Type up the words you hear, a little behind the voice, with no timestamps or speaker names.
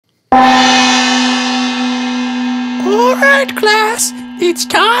Alright, class, it's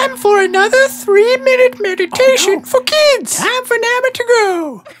time for another 3-minute meditation for kids. Time for Nama to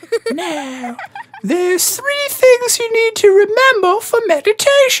go. Now, there's 3 things you need to remember for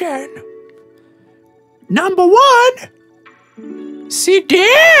meditation. Number 1, sit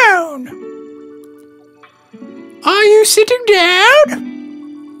down. Are you sitting down?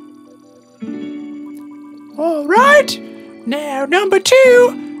 Alright, now number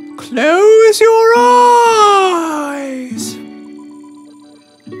 2, close your eyes.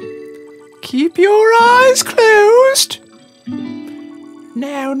 Keep your eyes closed.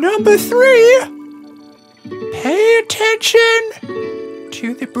 Now number 3, pay attention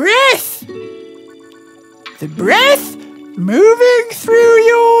to the breath. The breath moving through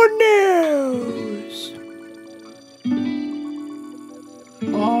your nose.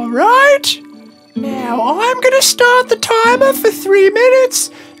 Alright, now I'm going to start the timer for 3 minutes,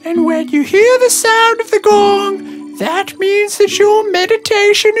 and when you hear the sound of the gong, that means that your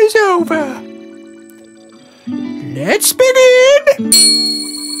meditation is over. Let's begin!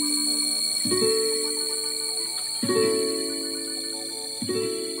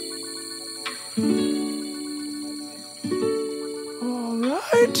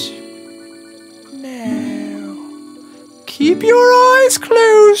 Alright, now keep your eyes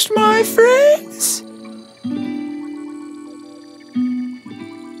closed, my friends,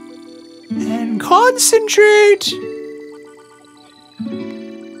 and concentrate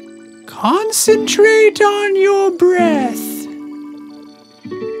on your breath.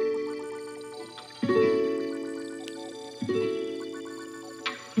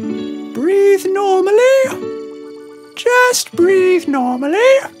 Breathe normally. Just breathe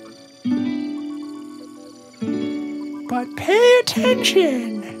normally. But pay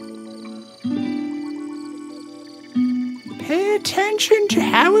attention. Pay attention to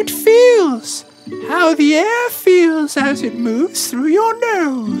how it feels. How the air feels as it moves through your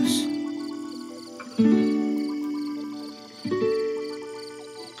nose.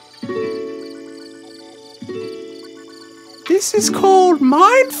 This is called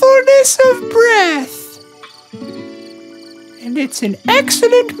mindfulness of breath. And it's an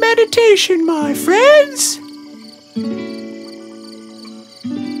excellent meditation, my friends.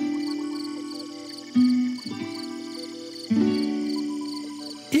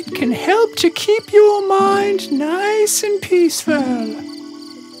 It can help to keep your mind nice and peaceful.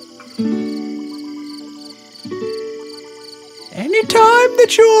 Anytime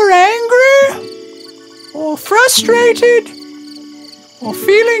that you're angry, or frustrated, or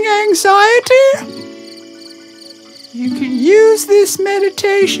feeling anxiety, you can use this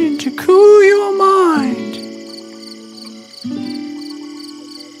meditation to cool your mind.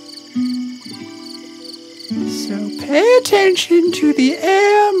 So pay attention to the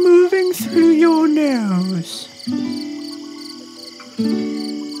air moving through your nose.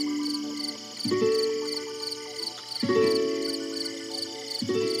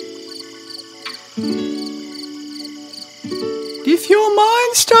 If your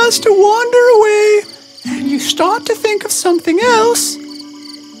mind starts to wander away and you start to think of something else,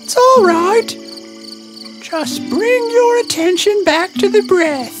 it's all right. Just bring your attention back to the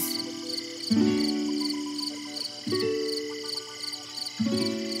breath.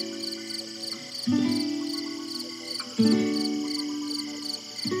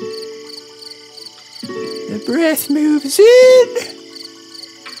 The breath moves in,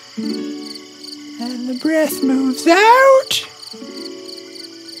 and the breath moves out.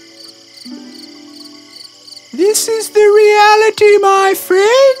 This is the reality, my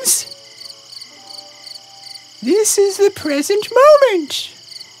friends. This is the present moment.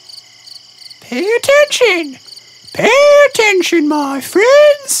 Pay attention. Pay attention, my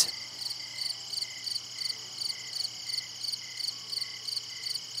friends.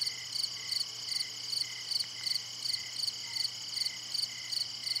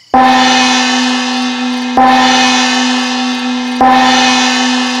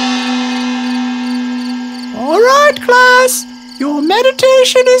 Alright, class, your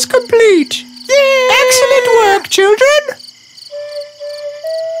meditation is complete. Yay! Excellent work, children.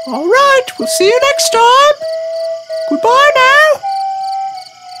 Alright, we'll see you next time. Goodbye now.